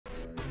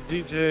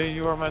DJ,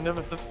 you are my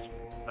nemesis.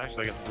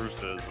 Actually, I guess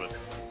Bruce is, but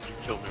you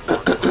killed me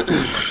once.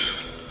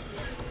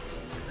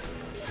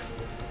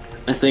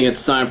 I think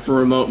it's time for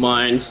remote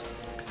mines.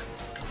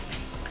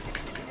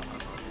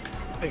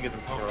 I think it's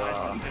for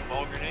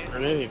pinball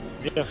grenade.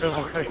 Yeah,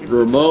 pinball grenade.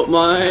 Remote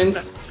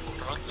mines.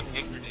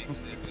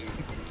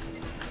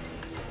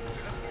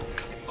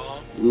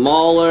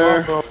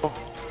 Mauler.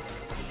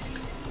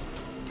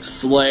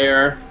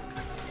 Slayer.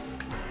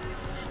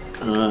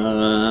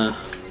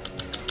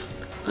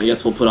 I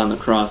guess we'll put on the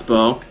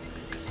crossbow.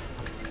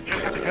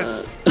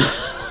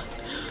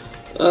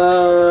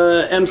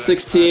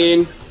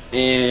 M16,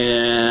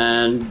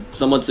 and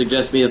someone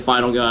suggest me the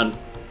final gun.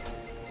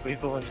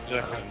 Lethal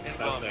injection.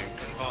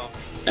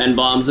 And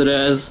bombs it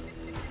is.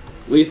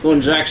 Lethal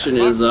injection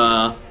is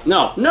no.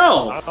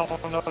 I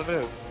don't know what it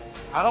is.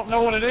 I don't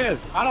know what it is.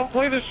 I don't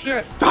play this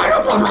shit.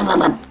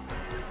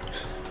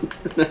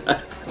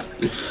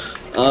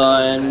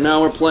 And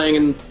now we're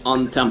playing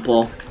on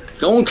Temple.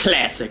 Going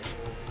classic.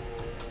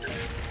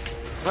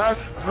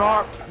 That's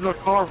not the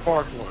car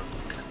park one.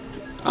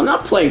 I'm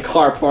not playing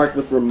car park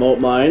with remote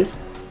mines.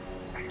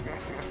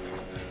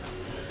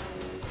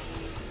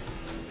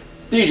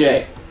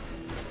 DJ.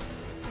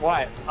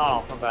 What?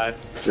 Oh, my bad.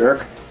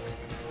 Jerk.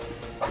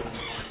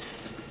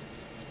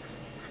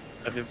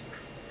 I did.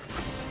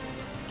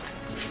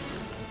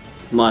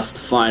 Must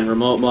find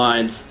remote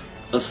mines.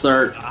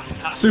 Assert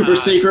super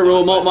secret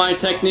remote mine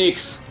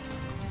techniques.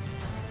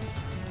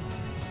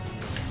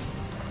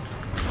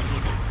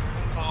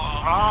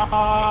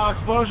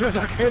 Explosions!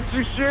 I can't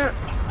see shit!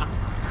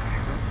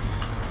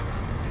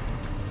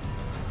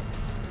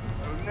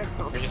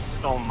 We just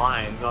stole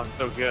mines. That's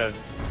so good.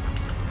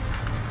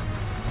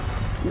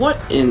 What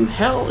in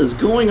hell is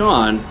going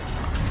on?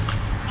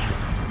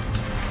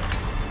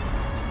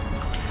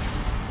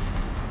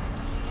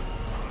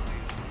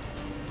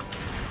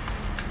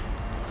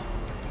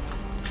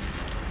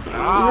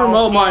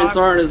 Remote mines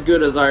aren't as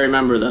good as I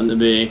remember them to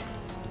be.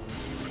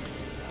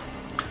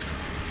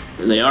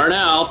 They are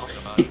now.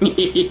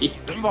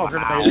 Pinball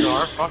grenades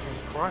are. Fucking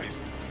Christ.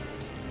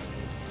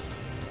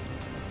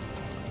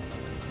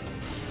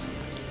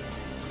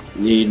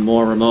 Need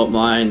more remote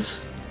mines.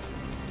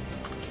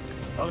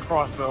 Another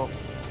crossbow.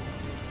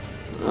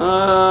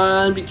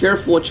 Be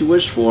careful what you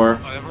wish for.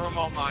 I have a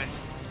remote mine.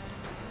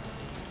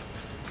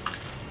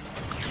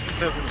 He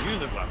doesn't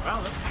use it, but I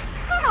found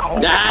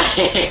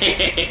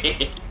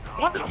it.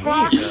 What the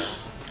fuck?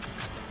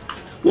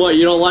 What,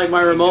 you don't like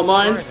my remote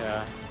mines?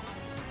 No,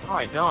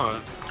 I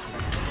don't.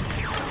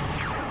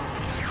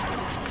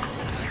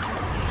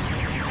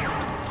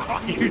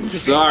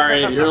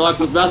 Sorry, your luck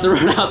was about to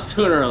run out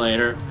sooner or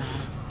later.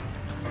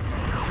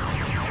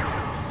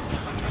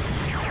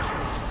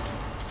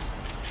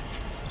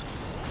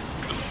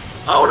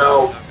 Oh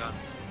no!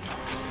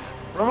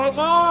 Remote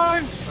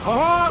mine!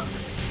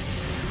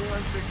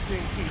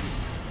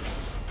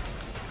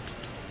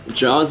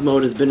 Jaws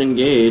mode has been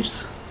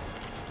engaged.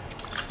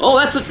 Oh,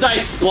 that's a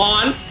nice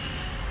spawn!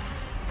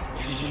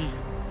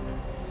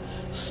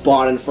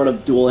 Spawn in front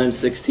of dual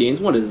M16s.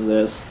 What is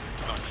this?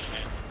 Oh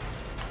shit.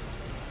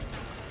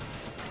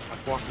 I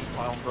walked in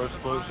my own bro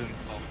explosion.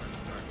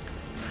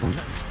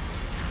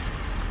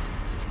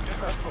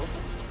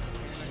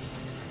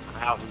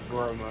 House is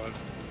Goro mode.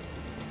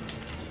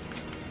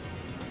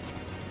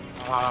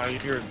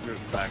 You're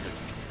back at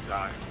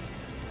die.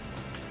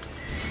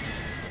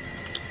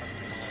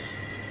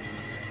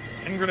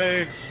 Hand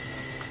grenade!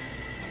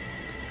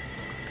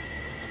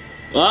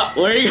 Ah,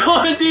 where are you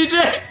going,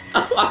 DJ?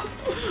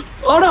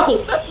 Oh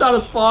no, that's not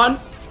a spawn.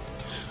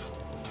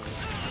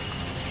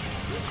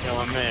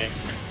 Killing me.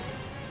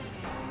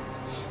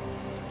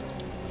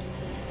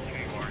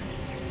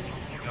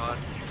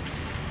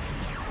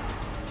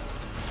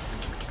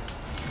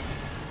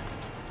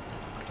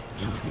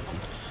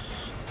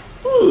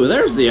 Ooh,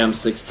 there's the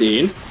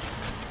M16.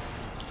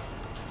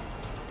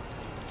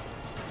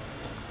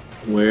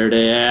 Where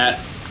they at?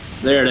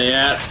 There they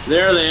at.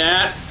 There they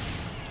at.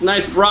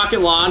 Nice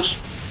rocket launch.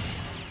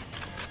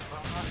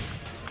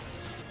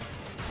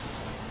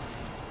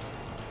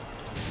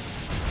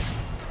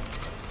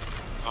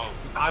 Oh,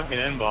 I've been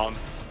N-bombed.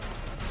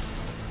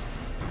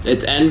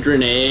 It's end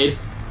grenade.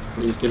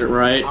 Please get it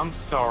right. I'm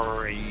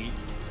sorry.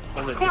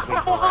 Politically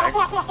correct.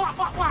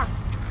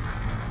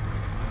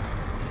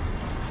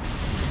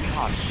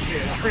 Oh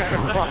shit, I forgot the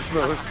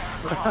crossbows.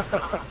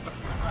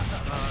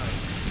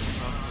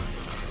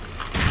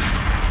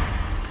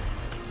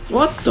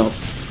 What the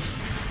f-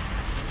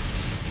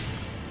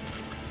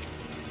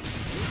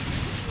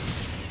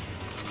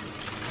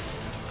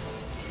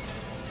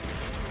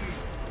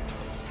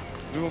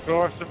 We will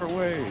go our separate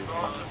ways.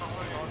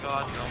 Oh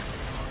god, no.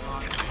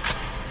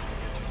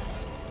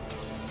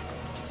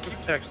 Who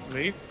texted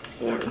me?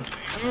 Who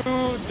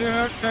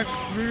dare text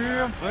me?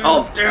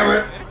 Oh, damn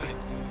it!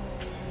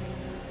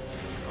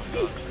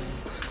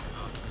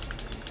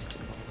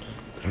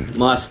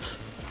 Must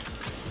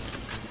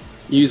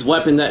use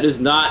weapon that is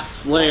not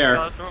Slayer.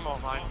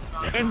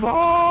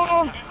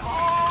 Pinball!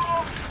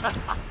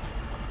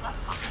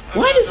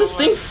 Why does this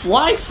thing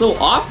fly so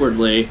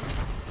awkwardly?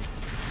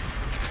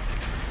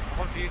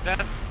 See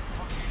that?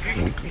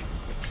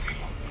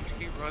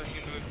 Keep running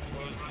into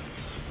explosions.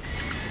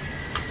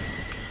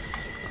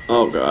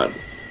 Oh god.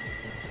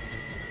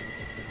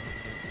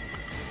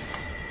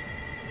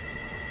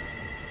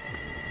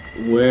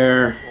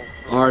 Where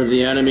are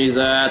the enemies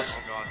at?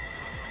 Oh god.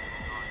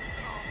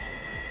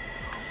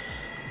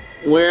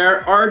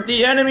 Where are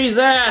the enemies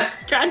at?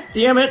 God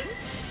damn it!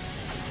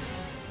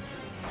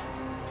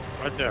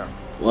 Right there.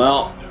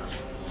 Well,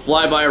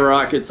 flyby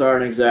rockets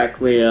aren't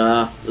exactly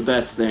the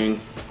best thing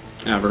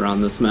ever on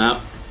this map.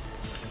 No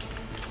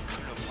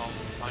problem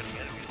finding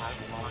enemies. I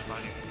have no problem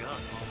finding a gun.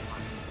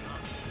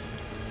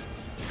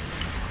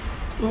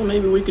 Well,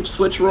 maybe we could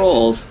switch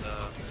roles. That's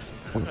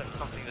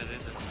something that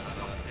isn't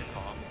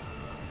in-bomb.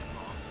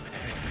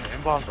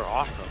 M-bombs are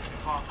awesome.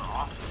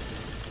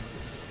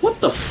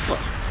 What the fuck?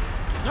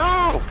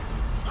 No!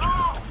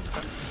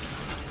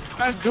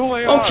 That's dual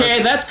AR.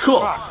 Okay, that's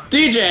cool.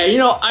 DJ, you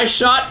know, I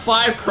shot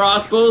 5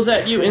 crossbows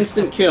at you,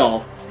 instant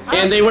kill.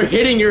 And they were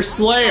hitting your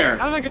Slayer.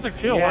 How did I get the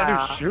kill? Yeah.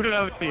 Why did you shoot it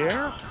out of the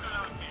air?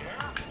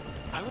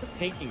 I was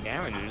taking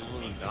damage, I just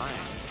wasn't dying.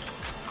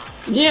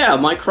 Yeah,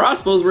 my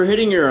crossbows were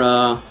hitting your,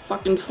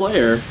 fucking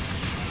Slayer.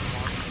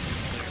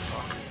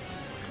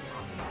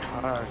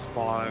 I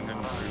spawned and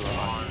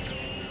reload.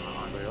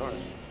 They are.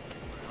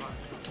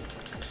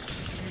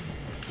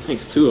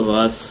 Thanks, 2 of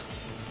us.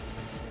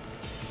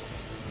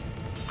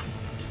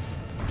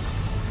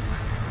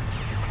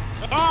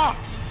 Ah!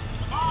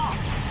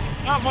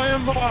 Not my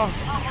M-bomb! Well,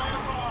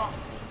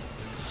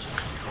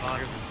 I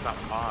guess it's not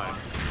mine.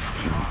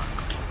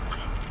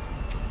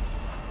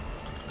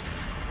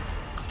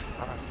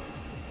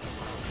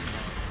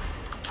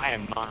 I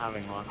am not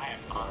having one.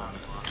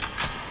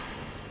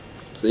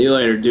 See you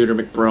later, Duder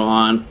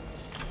McBrohan.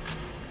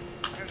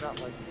 I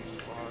got like these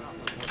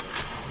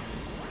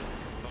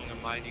I'm a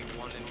mighty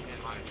 1 in 10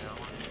 right now.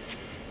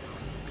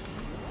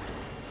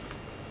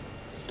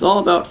 It's all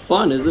about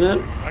fun, isn't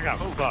it? I got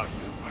bugs.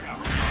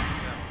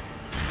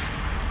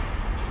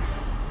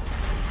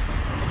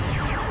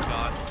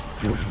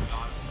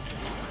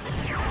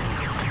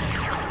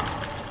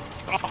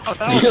 Oh,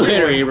 that See was you a good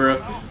later, one. Ebro.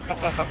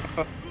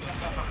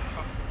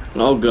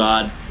 Oh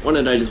god, what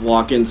did I just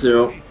walk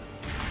into?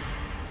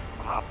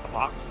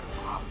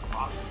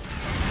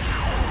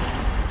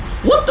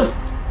 What the f-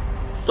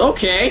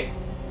 Okay.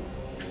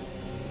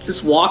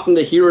 Just walked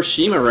into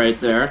Hiroshima right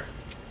there.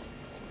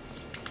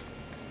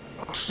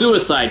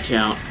 Suicide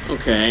count.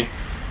 Okay.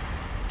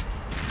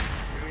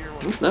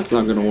 That's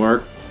not gonna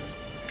work.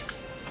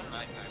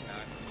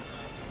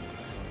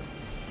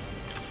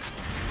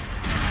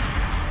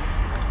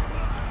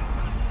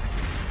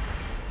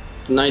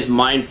 Nice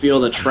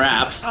minefield of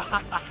traps. Don't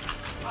even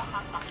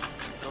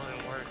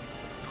work.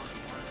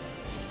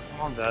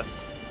 Come on, Dad.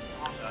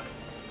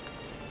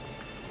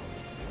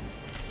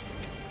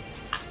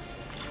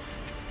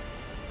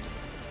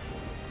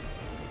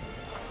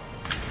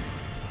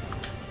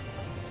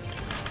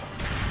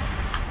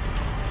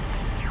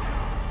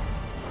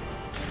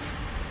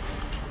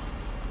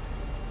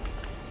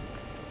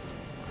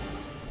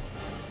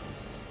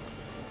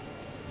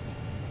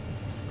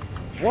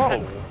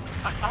 Whoa!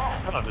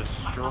 I'm gonna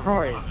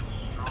destroy.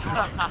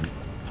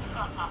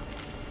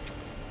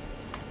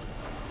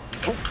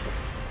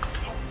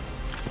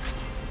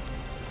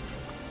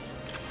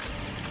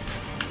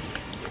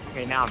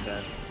 Okay, now I'm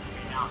dead.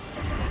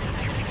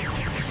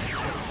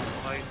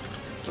 Like,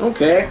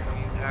 Okay.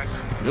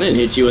 I didn't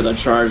hit you with a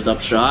charged up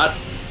shot.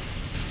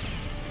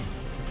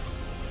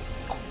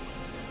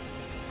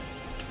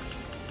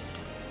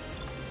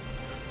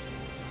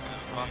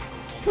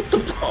 What the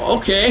f-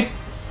 Okay.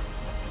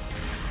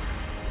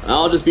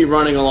 I'll just be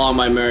running along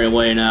my merry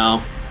way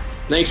now.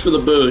 Thanks for the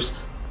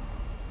boost.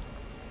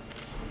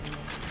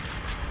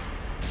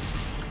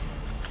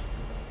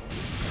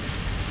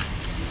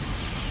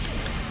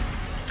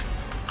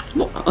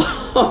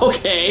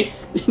 Okay.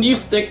 Did you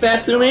stick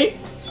that to me?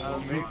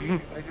 Maybe.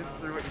 I just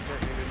threw it and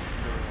said it.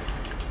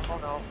 Oh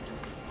no.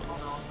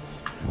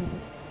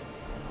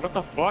 What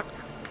the fuck?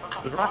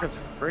 The rocket's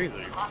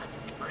crazy.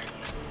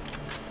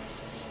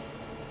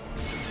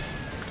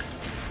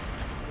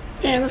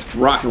 Man, this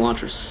rocket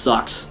launcher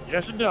sucks.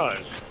 Yes, it does.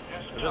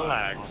 It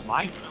lags.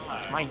 My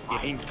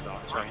game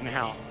sucks right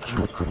now.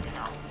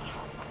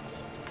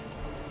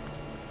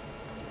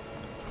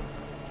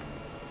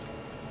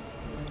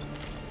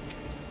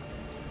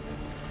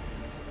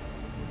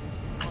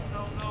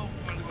 no, no.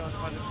 Where the gun?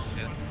 Why did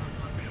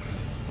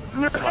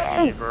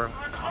it Over.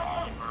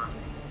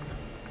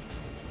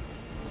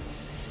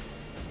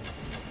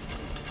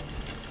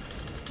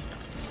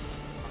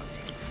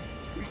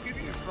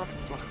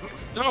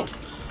 No!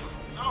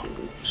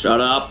 Shut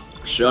up.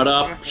 Shut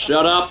up.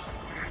 Shut up.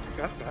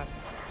 Got that.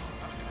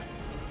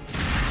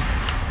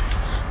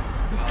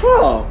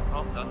 Whoa.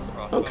 Oh, that's the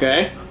crossbow.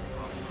 Okay.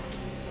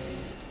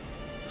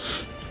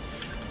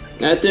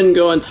 That didn't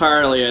go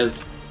entirely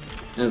as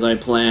I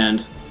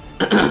planned.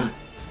 Why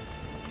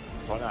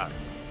not?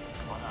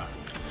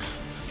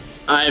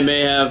 I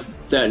may have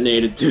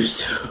detonated too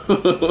soon. You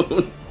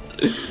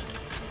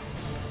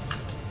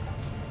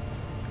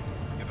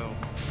know,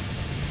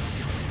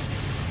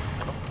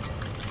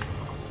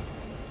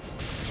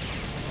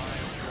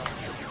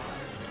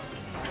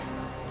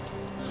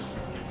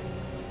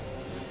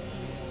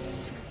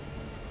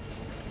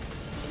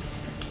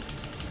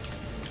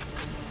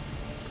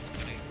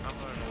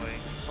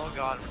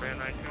 god, frame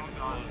rate.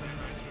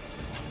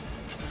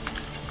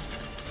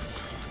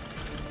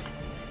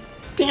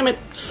 Damn it,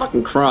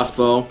 fucking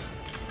crossbow.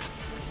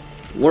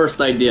 Worst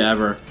idea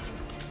ever.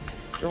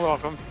 You're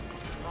welcome.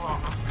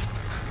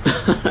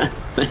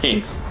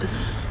 Thanks.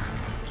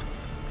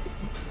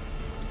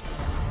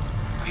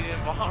 He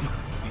didn't bomb.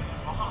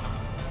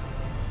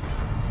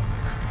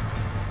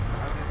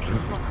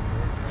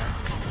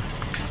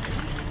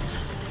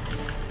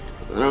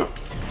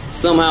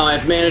 Somehow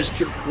I've managed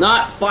to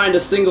not find a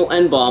single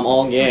N-bomb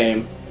all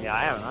game. Yeah, I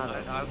haven't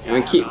either. And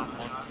I keep...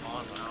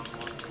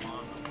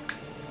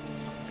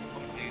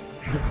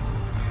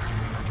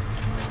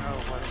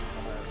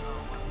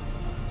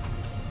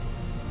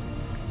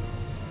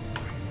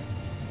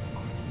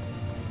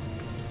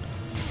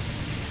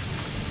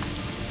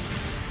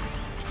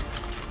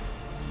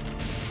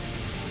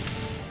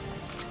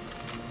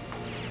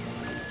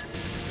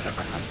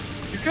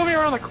 You killed me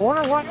around the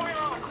corner? What?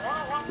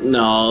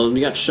 No,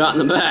 you got shot in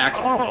the back.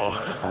 Oh,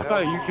 I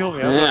thought you killed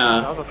me.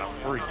 Yeah. I was a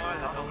freak.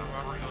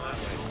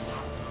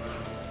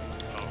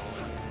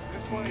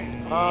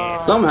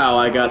 Somehow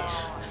I got...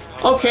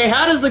 Okay,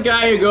 how does the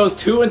guy who goes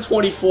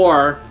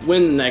 2-24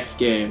 win the next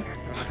game?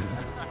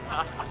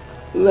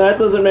 That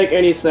doesn't make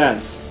any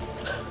sense.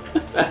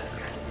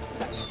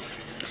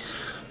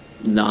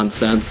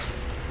 Nonsense.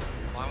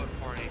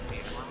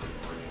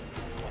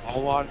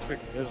 All logic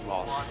is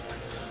lost.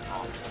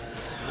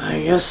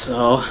 I guess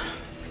so.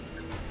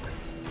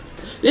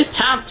 It's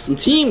time for some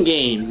team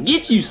games.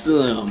 Get you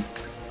some.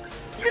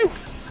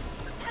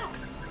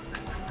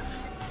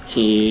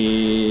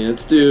 Team.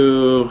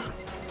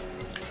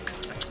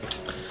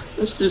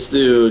 Let's just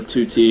do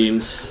 2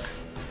 teams.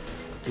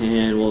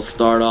 And we'll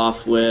start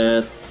off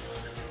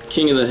with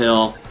King of the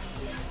Hill.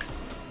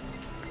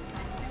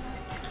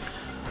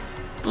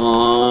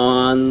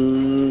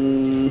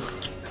 On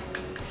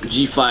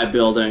G5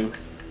 building.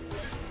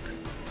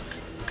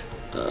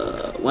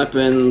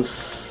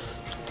 Weapons.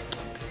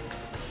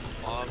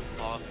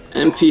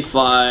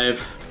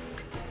 MP5.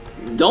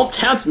 Don't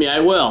tempt me, I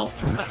will.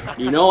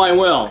 You know I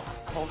will.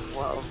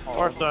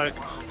 Far side.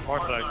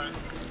 Far side.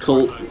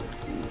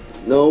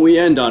 No, we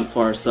end on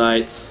far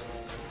sights.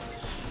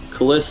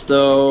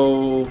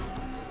 Callisto.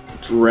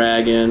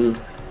 Dragon. The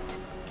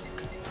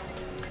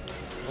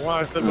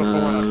one I said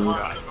before,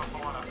 I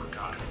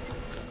forgot.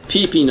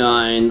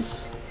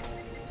 PP9s.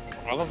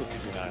 I love the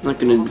PP9. Not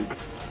gonna...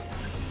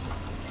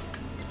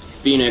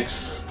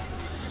 Phoenix.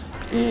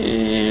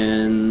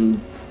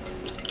 And...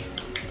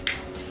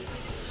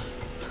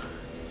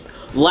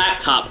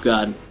 Laptop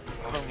gun.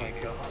 Oh my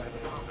god.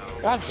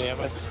 God damn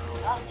it.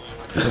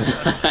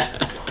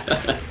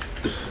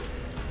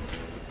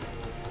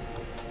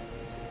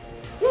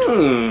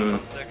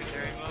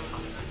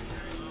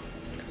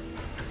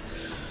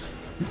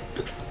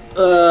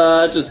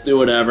 Just do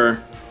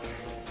whatever.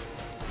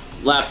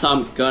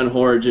 Laptop gun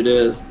horge it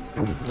is.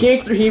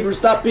 Gangster Hebrew,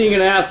 stop being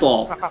an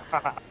asshole.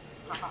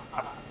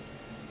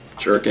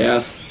 Jerk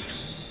ass.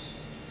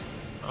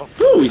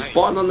 Ooh, he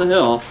spawned on the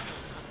hill.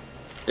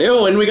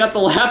 Ew, and we got the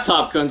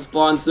laptop gun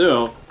spawn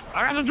too.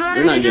 I got the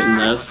dragon. You're not getting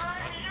this.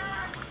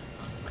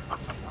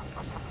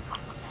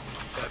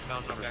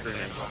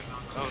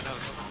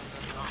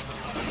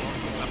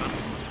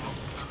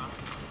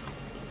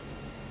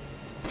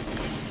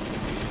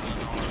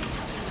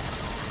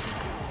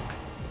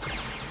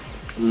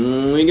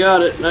 We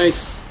got it.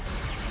 Nice.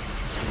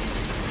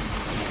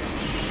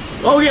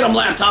 Oh, get him,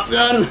 laptop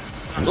gun!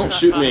 Don't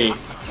shoot me.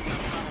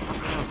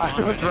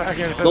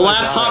 The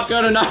laptop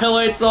gun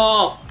annihilates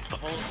all!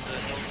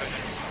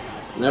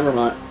 Never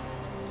mind.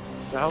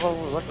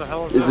 What the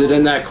hell Is it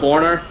in that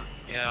corner?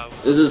 Yeah.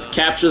 This is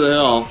capture the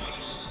hill.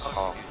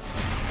 Oh.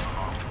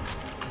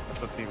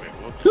 That's a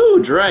teammate.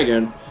 Ooh,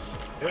 dragon.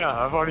 Yeah,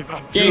 I've already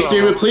done 2 Gangster,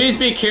 of them. but please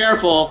be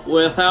careful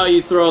with how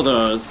you throw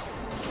those.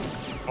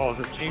 Oh, is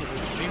the team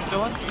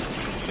still in?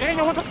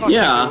 Daniel, what the fuck?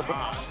 Yeah.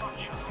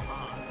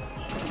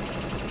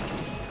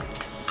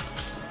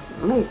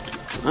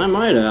 I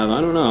might have,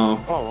 I don't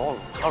know. Oh,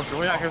 can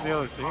we not hear the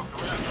other team?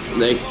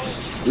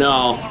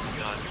 No.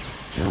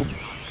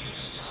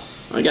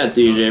 I got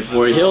DJ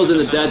for you. Hill's in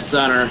the dead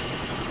center.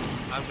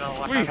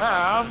 We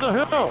have the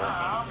hill!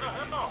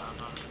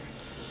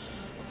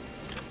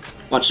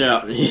 Watch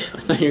out. I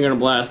thought you were gonna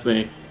blast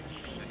me.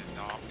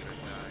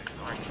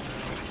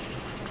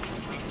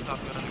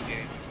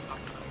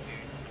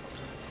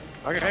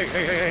 Okay,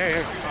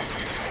 hey.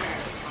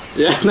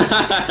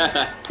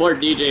 Yeah. Poor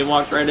DJ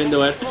walked right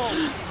into it.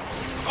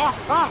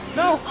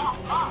 No!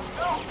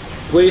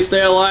 Please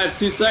stay alive.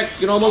 2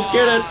 seconds. You can almost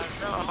get it.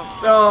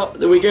 Oh,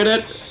 did we get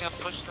it?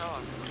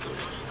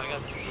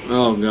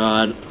 Oh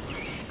god.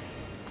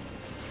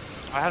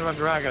 I had my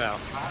dragon out.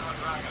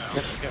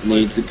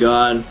 Needs a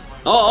gun.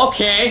 Oh,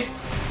 okay.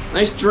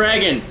 Nice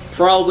dragon.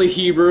 Probably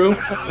Hebrew.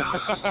 I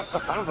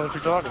don't know what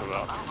you're talking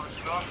about.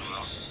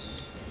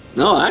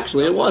 No,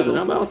 actually it wasn't.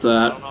 How about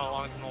that?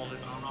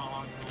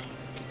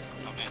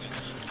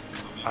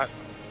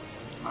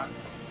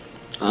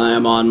 I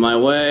am on my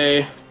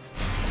way.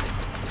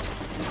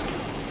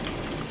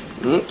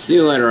 See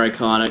you later,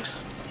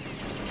 Iconics.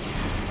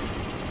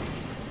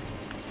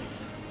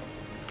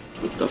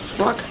 the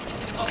fuck?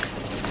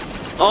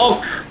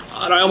 Oh,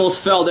 God, I almost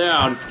fell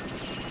down.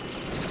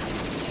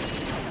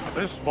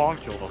 This spawn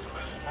killed him.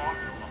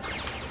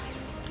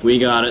 We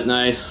got it,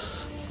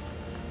 nice.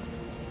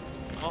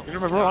 You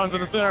remember Ron's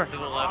in the center.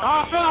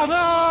 Oh, no,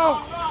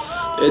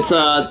 no! It's,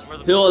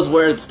 hill is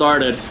where it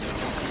started.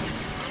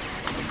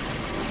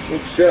 Oh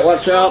shit,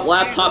 watch out,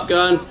 laptop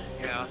gun.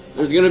 Yeah.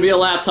 There's gonna be a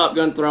laptop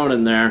gun thrown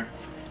in there.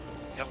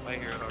 Yep, I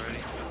hear it already.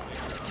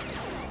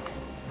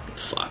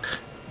 Fuck.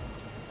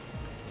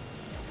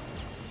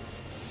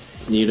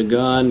 Need a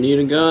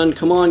gun,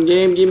 come on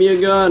game, give me a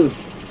gun.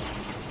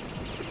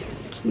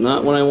 It's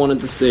not what I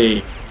wanted to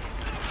see.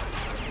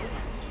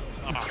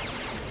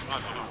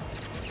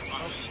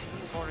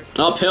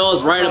 Uphill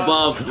is right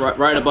above,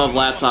 right above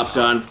laptop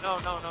gun. No.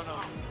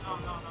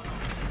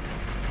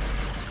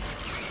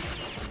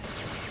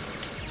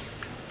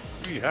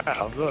 We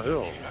have the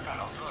hill.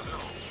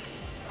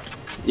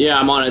 Yeah,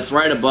 I'm on it. It's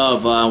right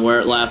above where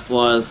it last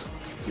was.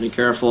 Be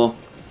careful.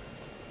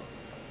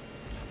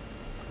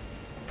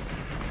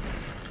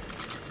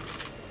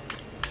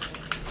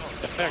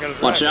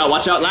 Watch out,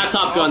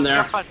 laptop gun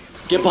there.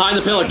 Get behind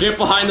the pillar, get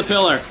behind the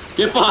pillar.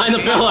 Get behind the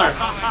pillar.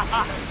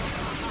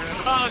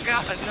 Oh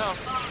god, no.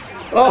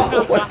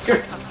 Oh my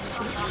god.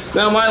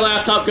 Now my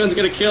laptop gun's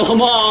gonna kill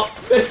them all.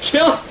 It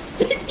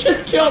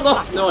just killed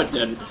them. No, it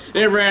didn't.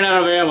 It ran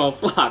out of ammo.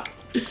 Fuck.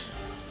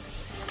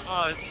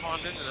 Oh, it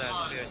spawned into that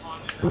shit.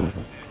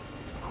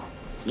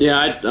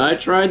 Yeah, I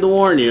tried to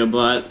warn you,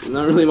 but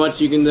not really much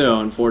you can do,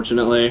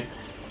 unfortunately.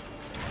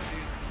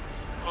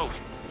 Oh. I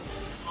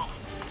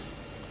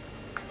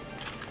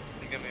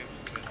think I may have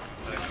missed it.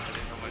 I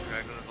didn't know my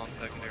dragon was on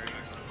secondary.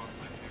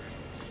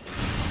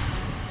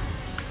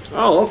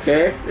 Oh,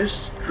 okay. There's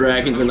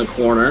dragons in the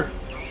corner.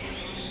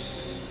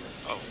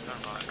 Oh, never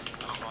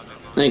mind.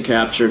 They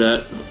captured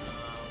it.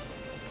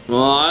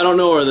 Well, I don't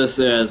know where this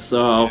is,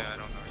 so... Yeah,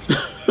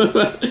 I don't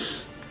know.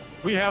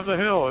 We have the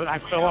hill, and I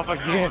fell off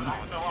again. I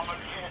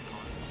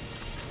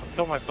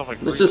killed myself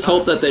like Let's just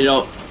hope that they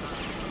don't...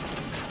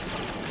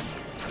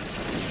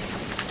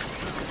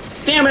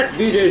 Damn it!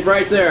 BJ's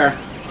right there.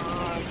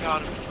 Oh, I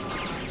got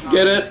him.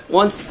 Get it?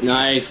 Once...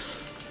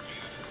 Nice.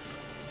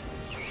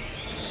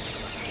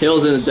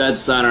 Hill's in the dead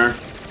center.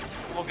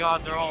 Oh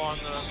god, they're all on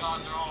the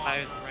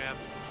highest ramp.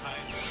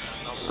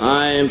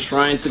 I am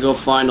trying to go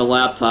find a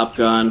laptop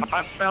gun.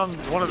 I found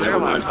one of their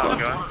Never mind. laptop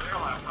guns.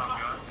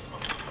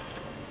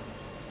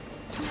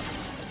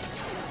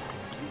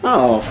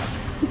 Oh,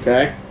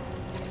 okay.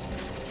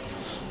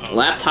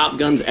 Laptop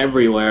guns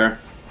everywhere.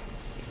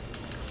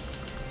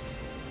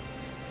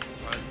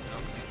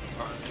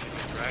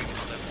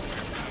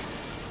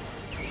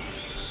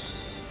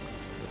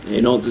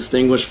 They don't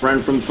distinguish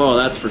friend from foe,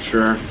 that's for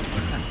sure.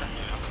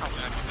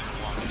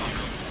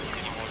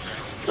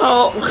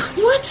 Oh,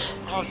 what?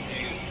 Oh,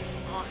 jeez.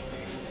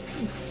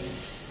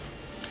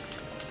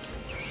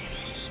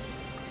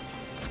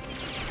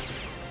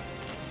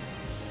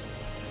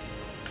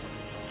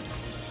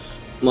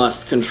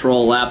 Must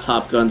control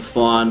laptop gun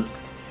spawn.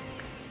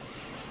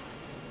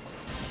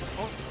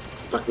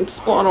 Fucking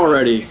spawn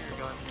already.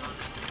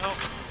 No.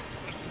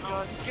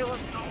 God, kill him.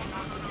 Get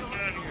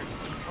out of here.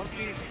 Oh,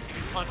 jeez.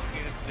 He's punching me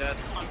to death.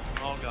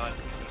 Oh, God.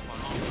 He's gonna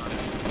punch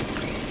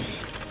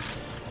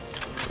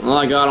me. Well,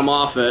 I got him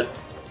off it.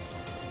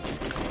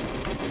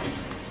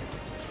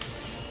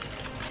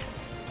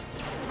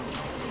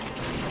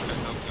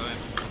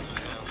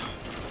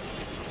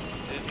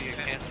 Dizzy, I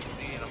can't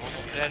see, and I'm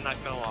almost dead, and I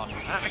fell off.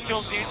 I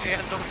killed DJ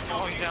and I'm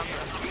falling down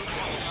there.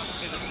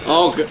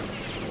 Oh,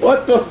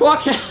 what the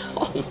fuck?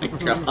 Oh my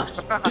gosh.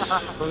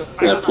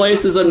 That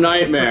place is a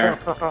nightmare.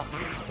 I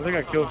think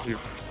I killed you.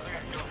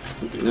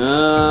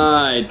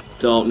 I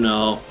don't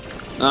know.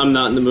 I'm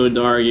not in the mood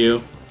to argue.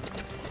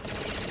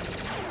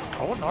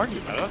 I wouldn't argue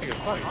about it. I think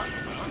it's funny.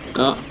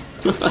 Oh,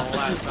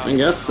 I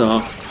guess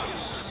so.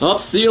 Oh,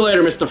 see you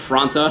later, Mr.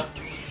 Fronta.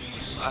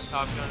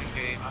 Laptop gun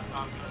engaged.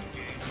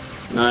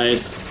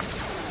 Nice.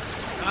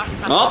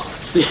 Oh,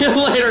 see you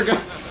later, guys.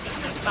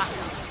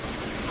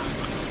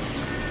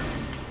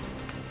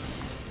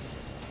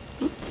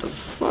 What the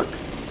fuck?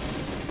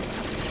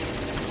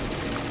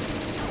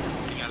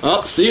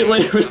 Oh, see you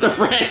later, Mr.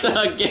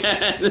 Franta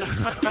again.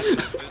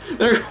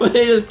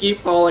 They just keep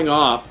falling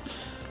off.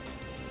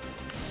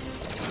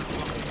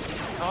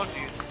 Oh,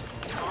 jeez.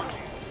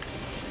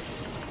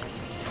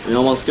 We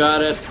almost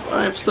got it.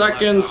 5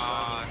 seconds.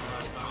 I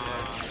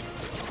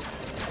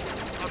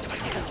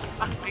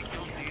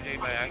killed DJ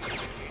by accident.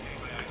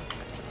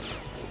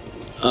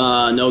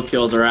 No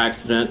kills or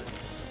accident.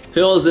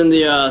 Hill's in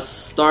the,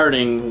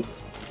 starting...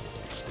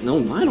 No,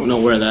 I don't know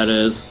where that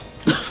is.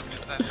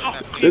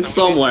 It's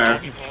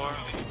somewhere.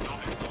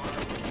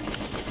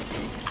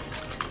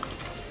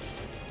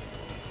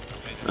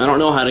 I don't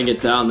know how to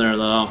get down there,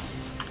 though.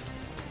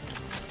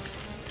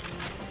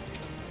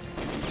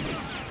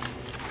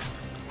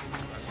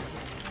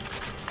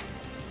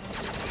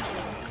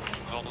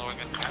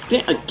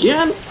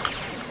 Again?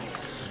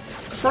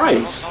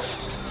 Christ.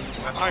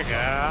 I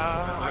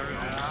got.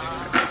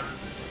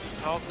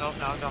 Oh, no,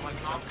 I got my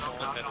control.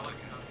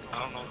 I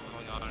don't know what's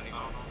going on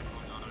anymore.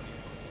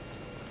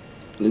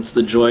 It's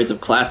the joys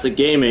of classic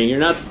gaming. You're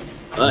not...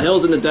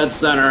 Hill's in the dead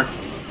center.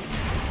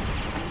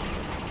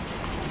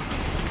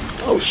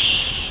 Oh,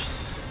 shh.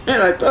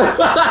 Man, I thought...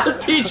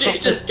 TJ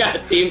just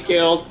got team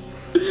killed.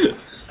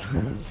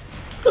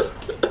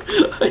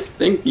 I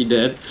think he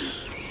did.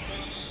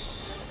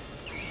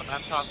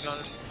 Laptop gun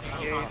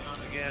engaged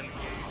again.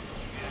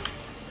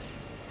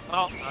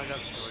 Oh, I got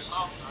destroyed.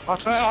 What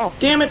the hell?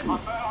 Damn it!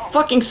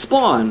 Fucking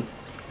spawn!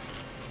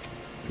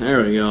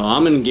 There we go.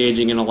 I'm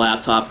engaging in a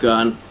laptop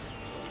gun.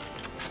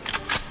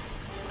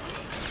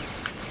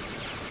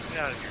 Get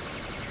out of here.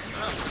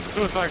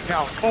 Suicide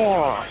count 4.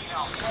 No,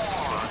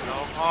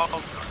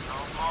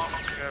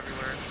 you're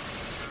everywhere.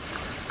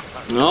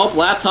 Nope,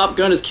 laptop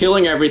gun is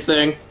killing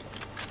everything.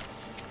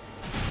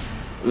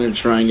 I'm gonna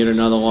try and get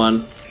another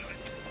one.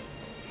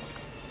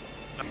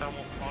 I won't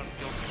spawn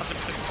kill.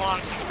 Spawn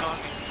kill on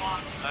me.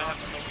 I have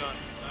no gun.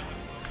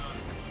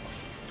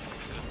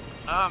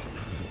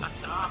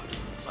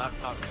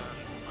 Laptop gun.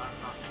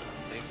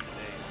 Save the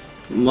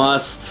day.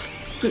 Must.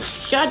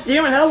 God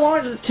damn it, how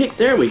long does it take?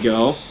 There we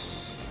go.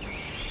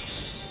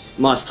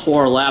 Must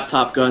whore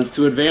laptop guns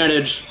to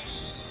advantage.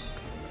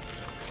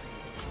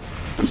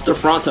 Mr.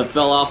 Fronta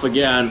fell off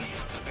again. I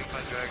think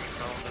my dragon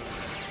fell into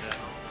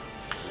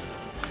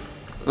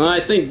the I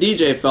think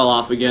DJ fell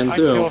off again I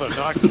too. killed him.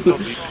 No, I can still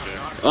beat you.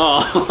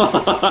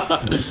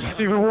 Oh. It's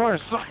even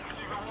worse.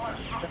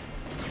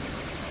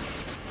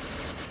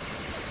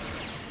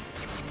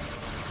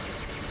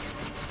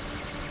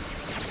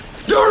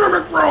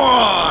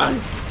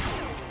 Run!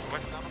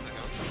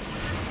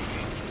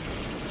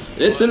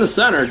 It's in the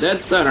center, dead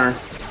center.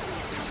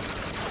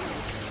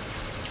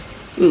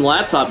 And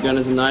laptop gun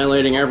is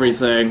annihilating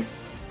everything.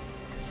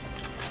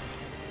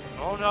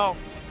 Oh no!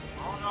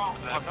 Oh no!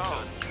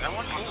 That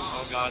one.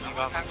 Oh god! You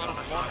got hacked on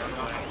the corner.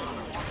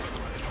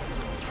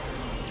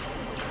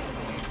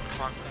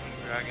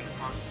 Dragon.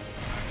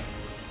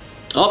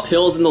 Up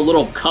hills in the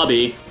little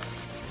cubby.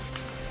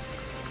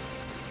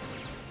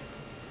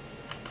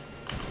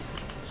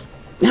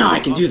 Now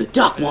I can do the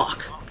duck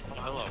walk. Oh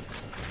hello.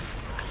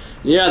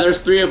 Yeah,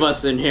 there's 3 of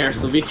us in here,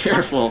 so be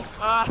careful.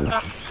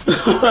 Dragon is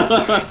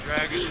destroyed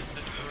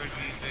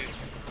these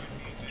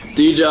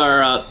days. DJ,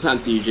 or not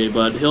DJ,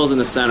 but Hill's in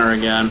the center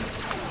again.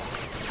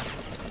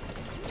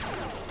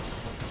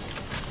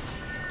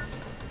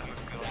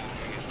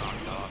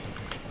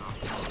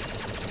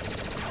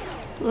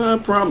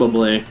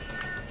 Probably.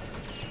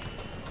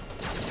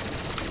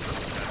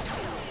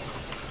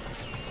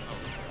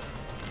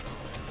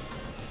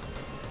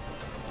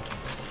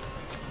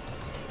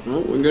 Oh,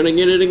 we're gonna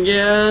get it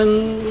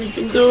again. We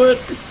can do it.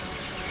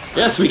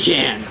 Yes, we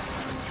can.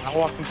 I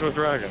walked into a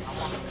dragon.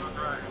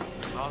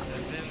 Oh, it's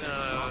in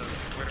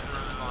where to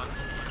spawn.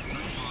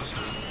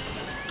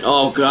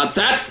 Oh god,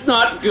 that's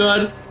not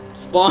good.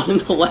 Spawn in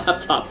the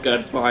laptop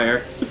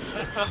gunfire.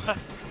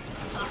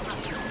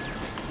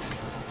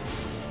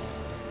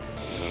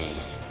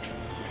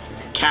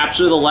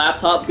 Capture the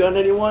laptop gun,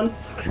 anyone?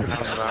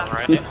 Sounds about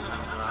right.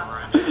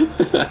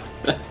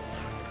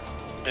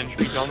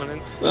 Entry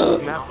dominance.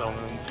 Map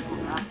dominance.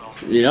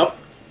 Yep.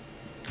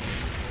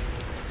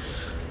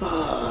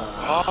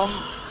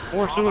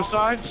 4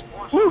 suicides.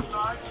 Woo!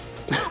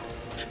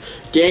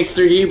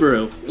 Gangster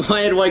Hebrew.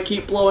 Why do I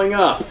keep blowing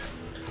up?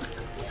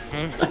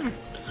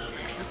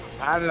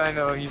 How did I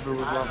know Hebrew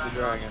would love the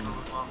dragon?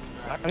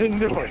 I didn't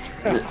do it.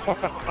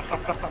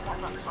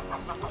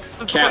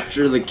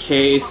 Capture the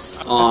case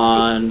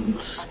on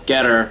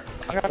Sketter.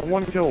 I got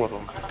 1 kill with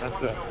him.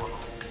 That's it.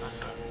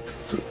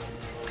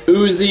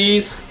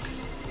 Uzis.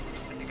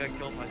 I think I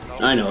killed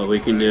myself. I know what we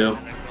can do.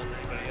 And I killed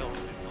anybody else.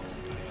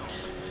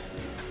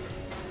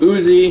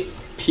 Uzi,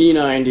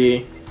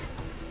 P90,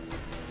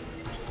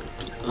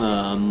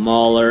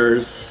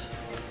 Maulers,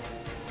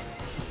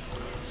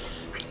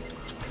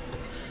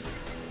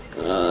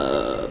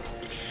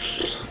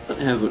 what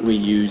haven't we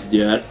used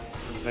yet?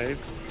 Babe.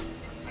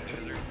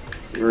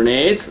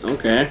 Grenades?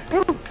 Okay.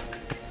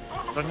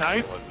 The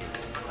knife?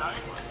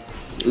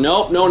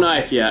 Nope, no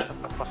knife yet.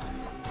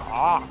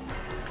 Ah.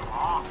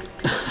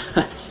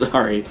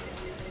 Sorry.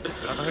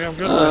 I think I'm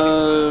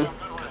good. I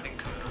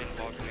think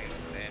pinball grenades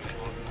damage.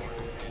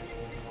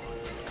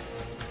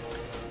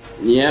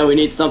 Yeah, we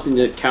need something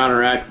to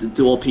counteract the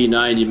dual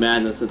P90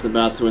 madness that's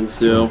about to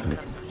ensue.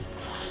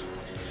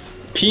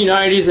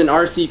 P90s and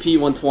RCP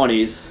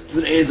 120s.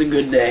 Today is a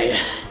good day.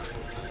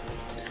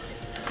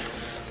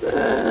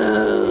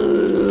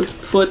 Let's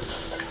put...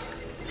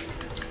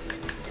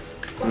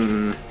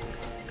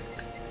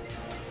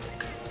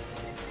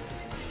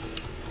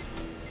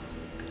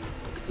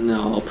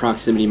 No,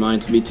 proximity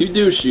mines would be too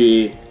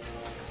douchey.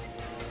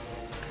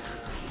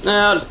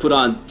 Nah, I'll just put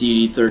on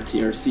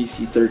DD13 or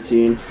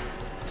CC13.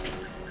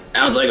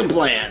 Sounds like a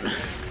plan.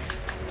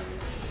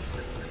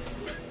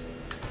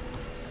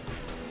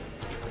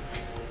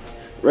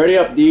 Ready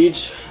up,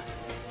 Deej.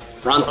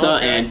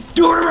 Fronta and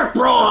do it,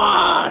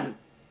 Braun!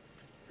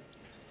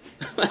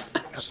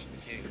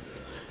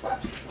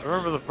 I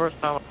remember the first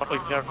time I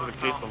played Capture the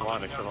Case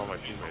online, I killed all my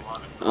teammates.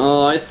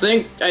 Oh, I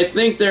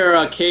think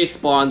their case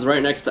spawns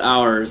right next to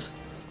ours.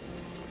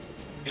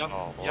 Yup,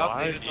 Oh, well, yup,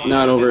 I- they just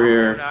Not over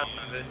here.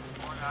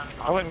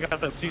 I went and got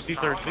that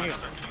CC-13.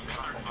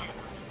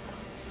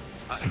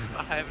 I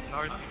have an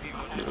RCB,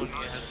 but it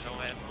has no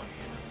ammo.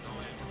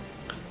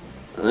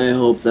 I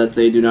hope that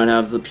they do not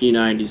have the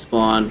P90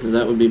 spawn, because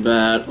that would be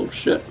bad. Oh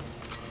shit.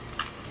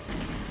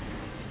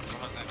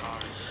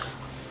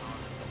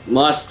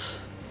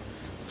 Must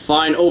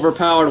find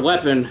overpowered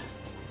weapon.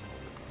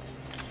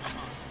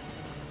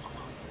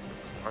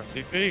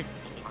 RCP.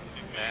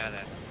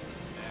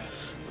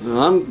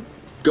 I'm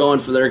going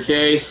for their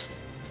case.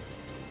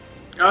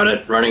 Got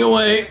it, running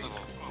away.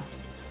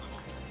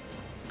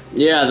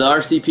 Yeah, the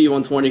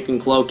RCP-120 can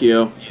cloak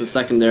you. It's a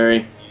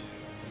secondary.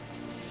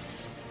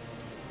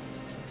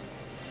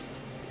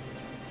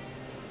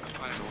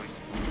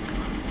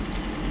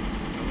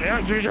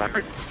 Yeah,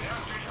 GJ.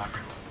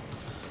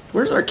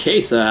 Where's our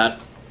case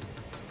at?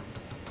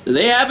 Do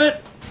they have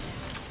it?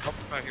 Oh,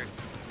 right here.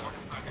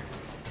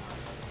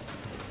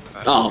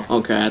 Oh,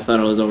 okay, I thought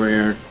it was over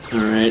here.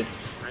 Alright.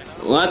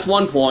 Well, that's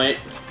one point.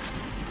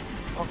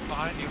 Oh,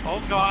 behind you.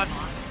 Oh, God.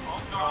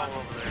 Oh,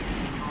 over there.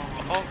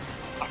 Oh,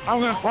 I'm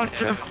gonna punch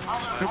him.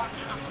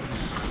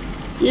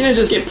 You didn't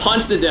just get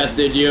punched to death,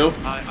 did you?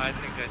 I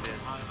think I did.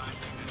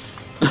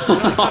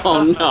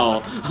 Oh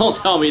no, don't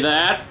tell me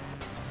that.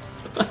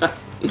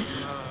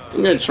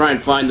 I'm gonna try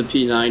and find the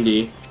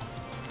P90.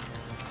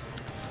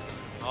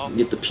 Oh,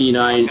 Get the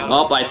P9.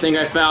 Oh, I think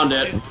I found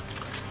it. I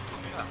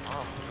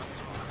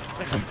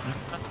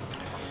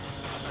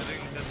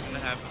think that's gonna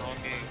happen all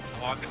game.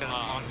 Walking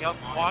on. Yup,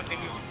 walking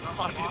to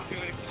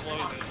an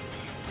explosion.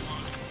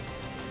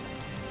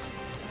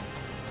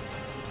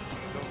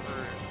 Go for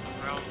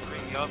round 3.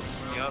 Yup,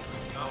 yup.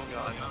 Oh,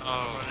 God.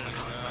 Oh,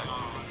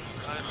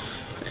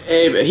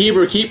 Hey, but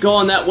Hebrew, keep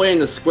going that way in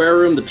the square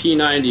room. The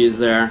P90 is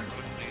there.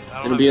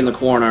 It'll be in the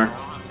corner.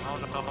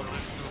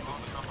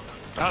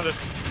 Found it.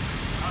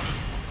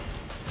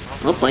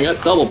 Oh, I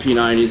got double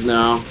P90s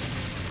now.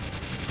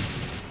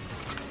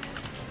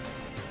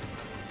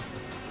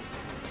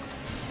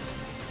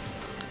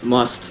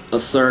 Must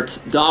assert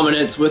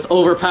dominance with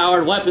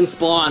overpowered weapon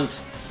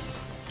spawns.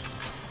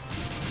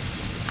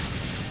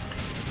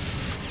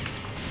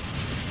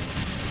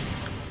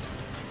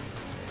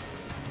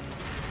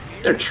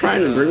 They're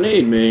trying to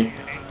grenade me.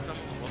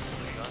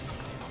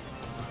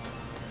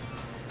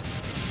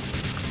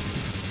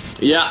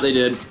 Yeah, they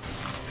did.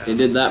 They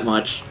did that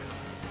much.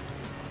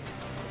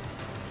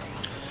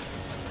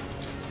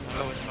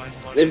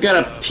 They've got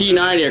a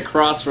P90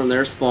 across from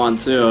their spawn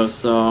too,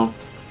 so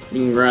you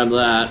can grab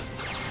that.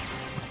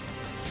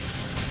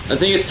 I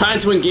think it's time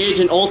to engage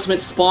in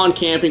ultimate spawn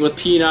camping with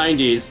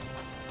P90s.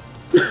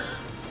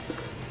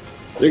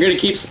 They're gonna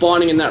keep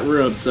spawning in that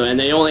room, so and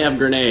they only have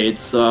grenades,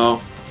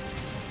 so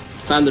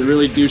it's time to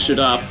really douche it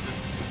up.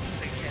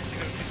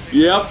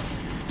 Yep,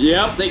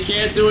 yep, they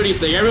can't do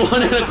anything.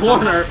 Everyone in a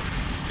corner.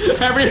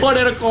 Everyone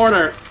in a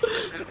corner.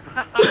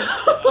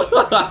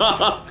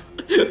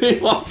 They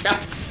walk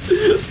out.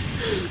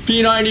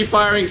 P90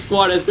 firing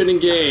squad has been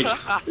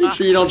engaged. Make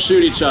sure you don't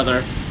shoot each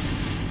other.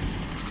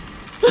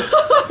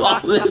 Oh,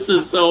 this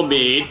is so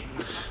mean.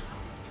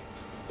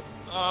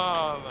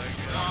 Oh my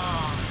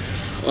god.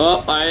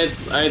 Oh,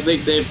 I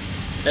think they've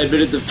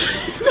admitted to.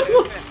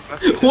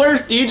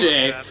 Where's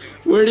DJ?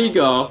 Where'd he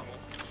go?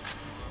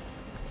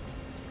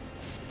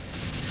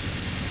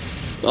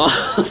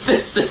 Oh,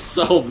 this is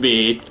so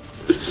mean.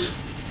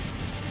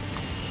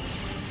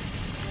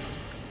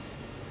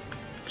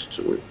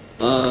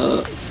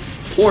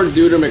 Poor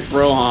Duder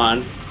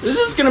McBrohan. This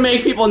is gonna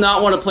make people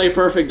not want to play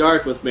Perfect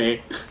Dark with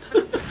me.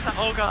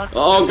 Oh god.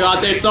 Oh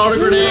god, they thrown a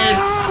grenade!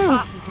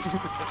 I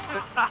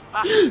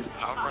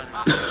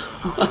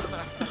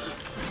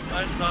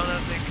saw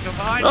that thing come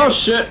behind Oh you.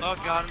 shit! Oh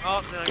god.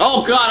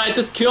 Oh god, I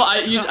just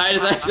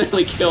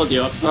accidentally killed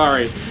you, I'm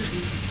sorry.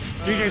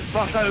 DJ,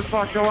 fuck that,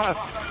 fuck your ass.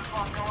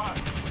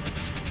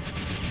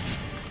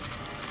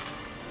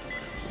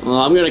 Well,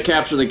 I'm gonna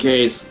capture the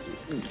case.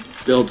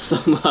 Build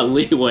some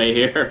leeway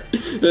here,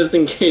 just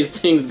in case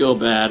things go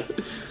bad.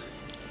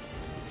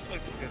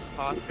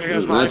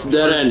 That's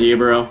dead end,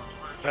 Hebrew.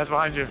 That's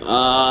behind you.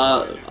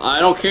 I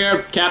don't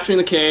care. Capturing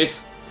the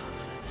case.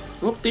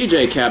 Oh,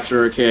 DJ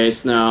capture a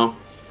case now.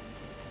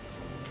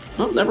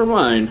 Oh, never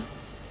mind.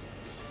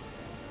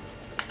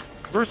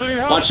 Bruce, I need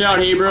help. Watch out,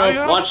 Hebrew. I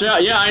know. Watch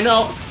out. Yeah, I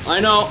know. I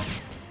know.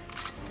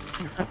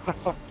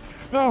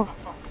 No.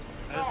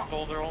 That's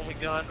Boulder only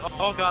gun.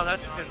 Oh god,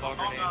 that's a pinball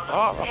grenade.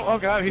 Oh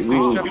god, he's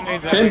Ooh. chucking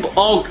nades at me.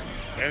 Oh.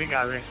 Yeah, he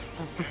got me.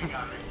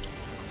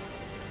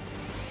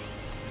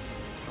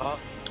 Oh,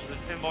 the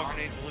pinball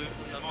grenade's loose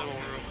in the middle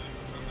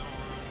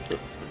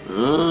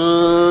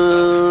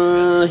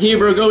room.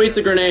 Hebrew, go eat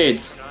the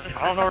grenades.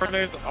 I don't know where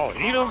nades. Oh,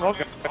 eat them?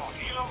 Okay.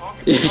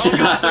 Oh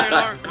god, they're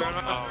not spawn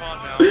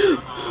now.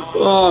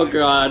 Oh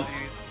god.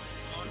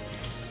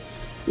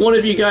 What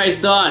have you guys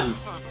done?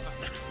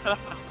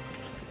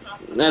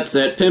 That's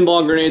it.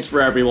 Pinball grenades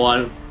for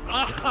everyone.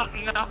 Oh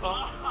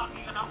no.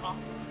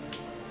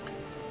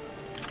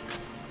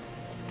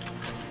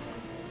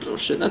 Oh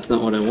shit, that's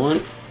not what I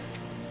want.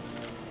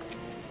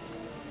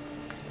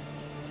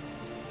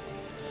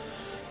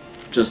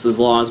 Just as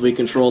long as we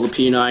control the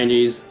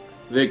P90s,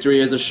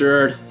 victory is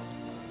assured.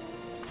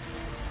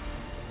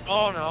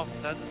 Oh no,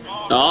 that's...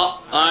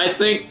 Oh, I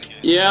think,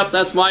 yep,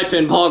 that's my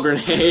pinball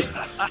grenade.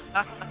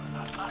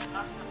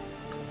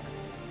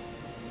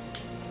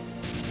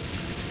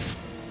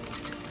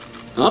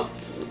 Oh.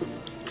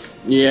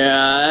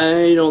 Yeah,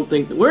 I don't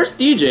think... Where's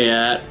DJ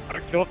at?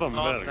 I killed them.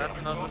 Oh, that's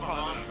another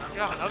problem.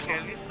 Yeah, okay,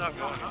 at least not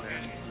going there.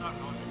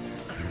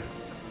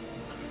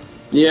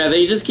 Yeah,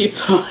 they just keep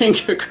throwing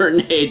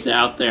grenades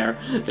out there.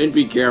 And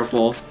be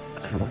careful.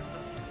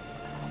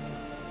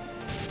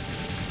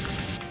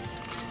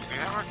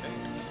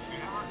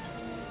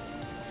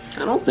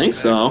 I don't think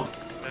so.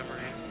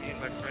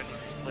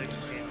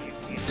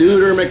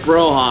 Duder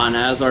McBrohan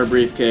has our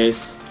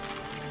briefcase.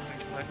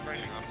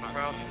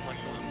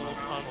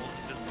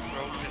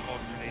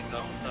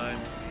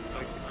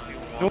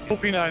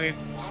 P90.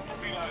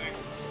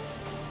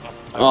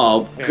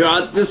 Oh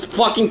god, this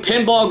fucking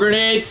pinball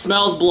grenade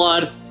smells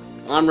blood.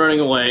 I'm running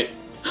away.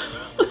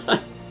 Oh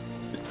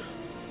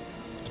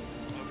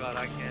god,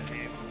 I can't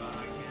aim.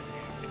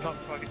 It's not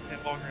fucking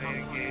pinball grenade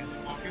engaged.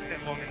 Two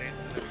pinball grenades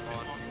to the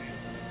spawn.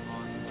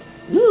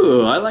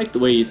 Ooh, I like the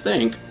way you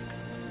think.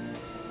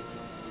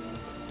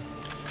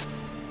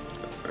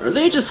 Are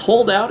they just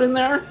holed out in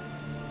there?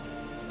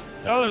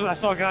 Oh, I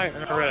saw a guy in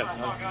red.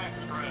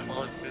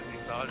 Well, it's busy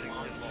dodging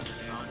pinball grenades.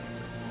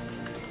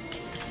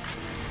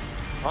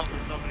 Oh,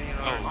 somebody in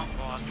our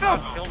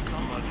spawn. Killed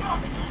somebody.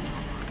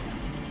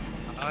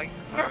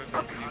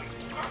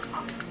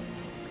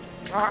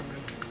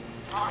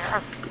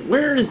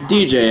 Where is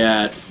DJ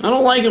at? I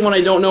don't like it when I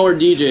don't know where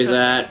DJ's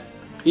at.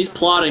 He's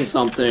plotting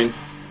something.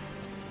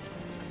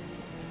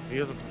 He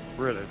isn't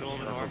British.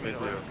 Golden That's what they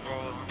Army do.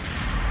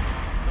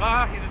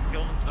 Ah, he just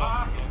killed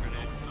himself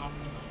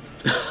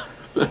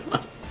with a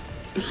grenade.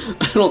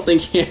 I don't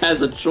think he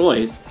has a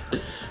choice.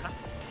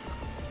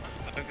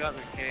 I've got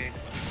the case.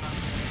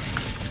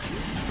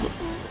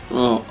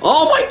 Oh,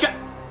 oh my god!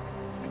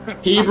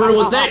 Hebrew,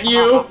 was that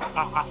you?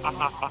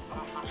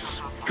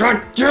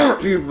 God damn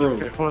it, Hebrew!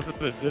 It wasn't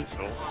the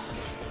digital. I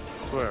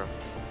swear.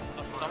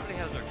 Somebody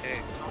has their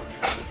case.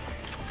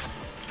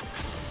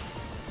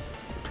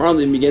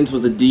 Probably begins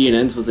with a D and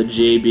ends with a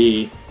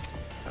JB.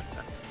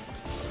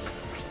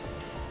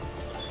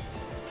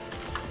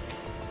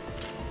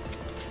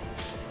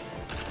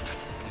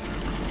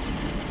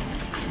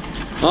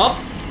 Oh!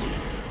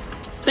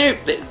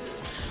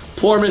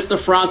 Poor Mr.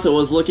 Fronto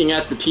was looking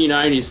at the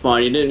P90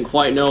 spawn. He didn't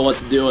quite know what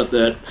to do with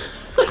it.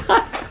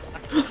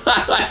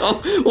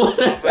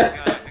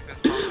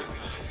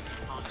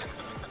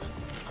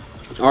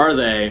 Are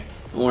they?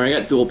 Oh, I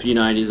got dual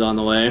P90s on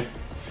the way.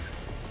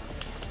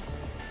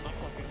 I'm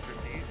looking for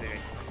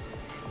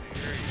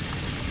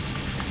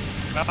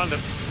DJ. Found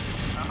him.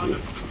 I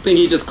think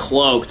he just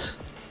cloaked.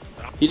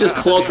 He just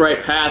cloaked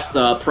right past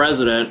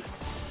President.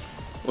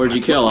 Where'd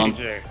you kill him?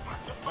 DJ.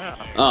 Yeah.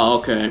 Oh,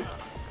 okay.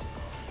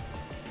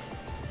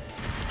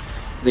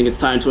 I think it's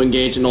time to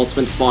engage in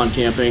ultimate spawn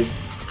camping.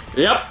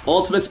 Yep,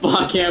 ultimate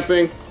spawn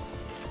camping.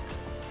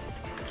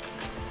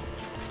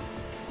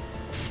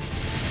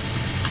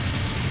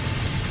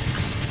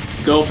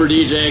 Go for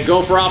DJ,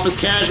 go for office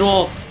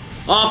casual.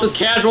 Office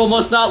casual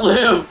must not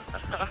live.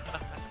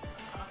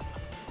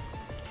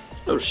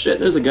 Oh shit,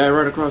 there's a guy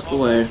right across the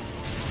way.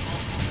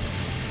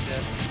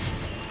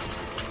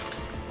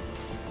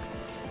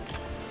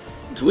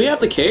 Do we have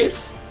the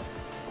case?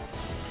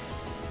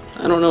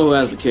 I don't know who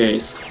has the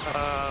case.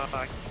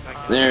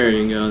 There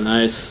you go,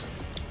 nice.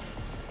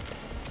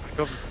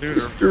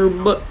 Mr.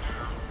 Butt.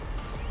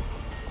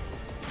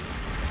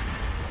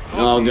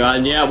 Oh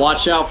god, yeah,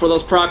 watch out for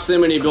those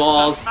proximity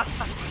balls.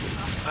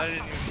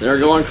 They're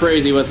going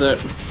crazy with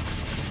it.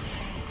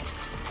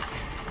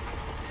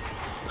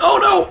 Oh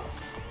no!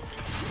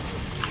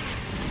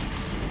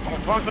 Oh,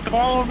 fuck, the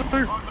ball over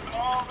there.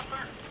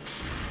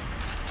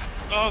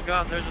 Oh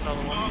god, there's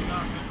another one.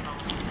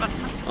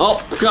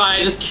 Oh god,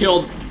 I just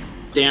killed.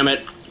 Damn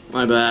it.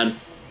 My bad.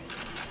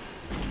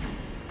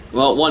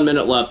 Well, 1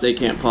 minute left, they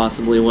can't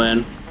possibly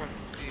win.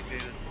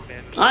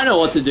 I know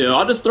what to do,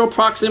 I'll just throw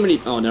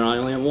proximity. Oh no, I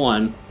only have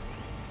one.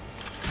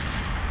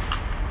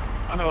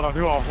 I know what I'll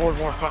do, I'll hoard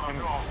more fucking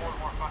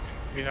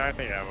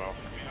P90 ammo.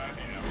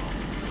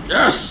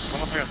 Yes! I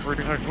got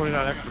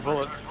 329 extra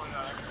bullets.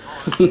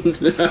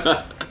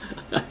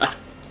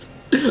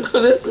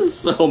 This is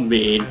so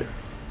mean.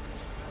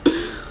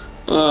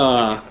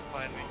 The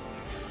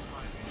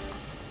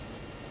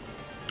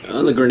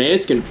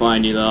grenades can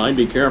find you though, I'd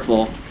be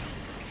careful.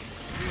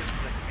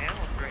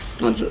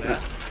 Oh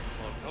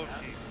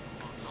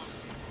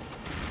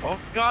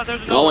god,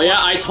 there's another Oh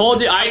yeah, I told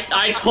you,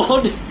 I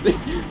told you.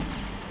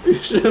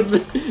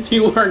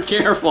 You weren't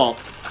careful.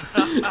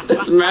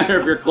 Doesn't matter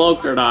if you're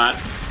cloaked or not.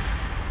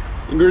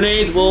 The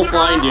grenades will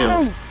find you.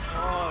 I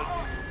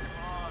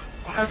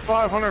have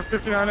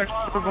 559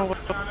 extra bullets.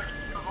 I'm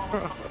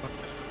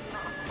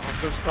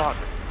just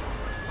talking.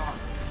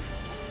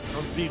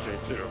 I'm DJ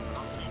too.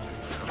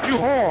 You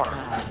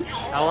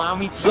whore! Allow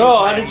me to So, use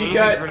how my did you amazing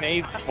guys-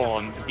 grenade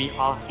spawn to be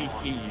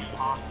RPT.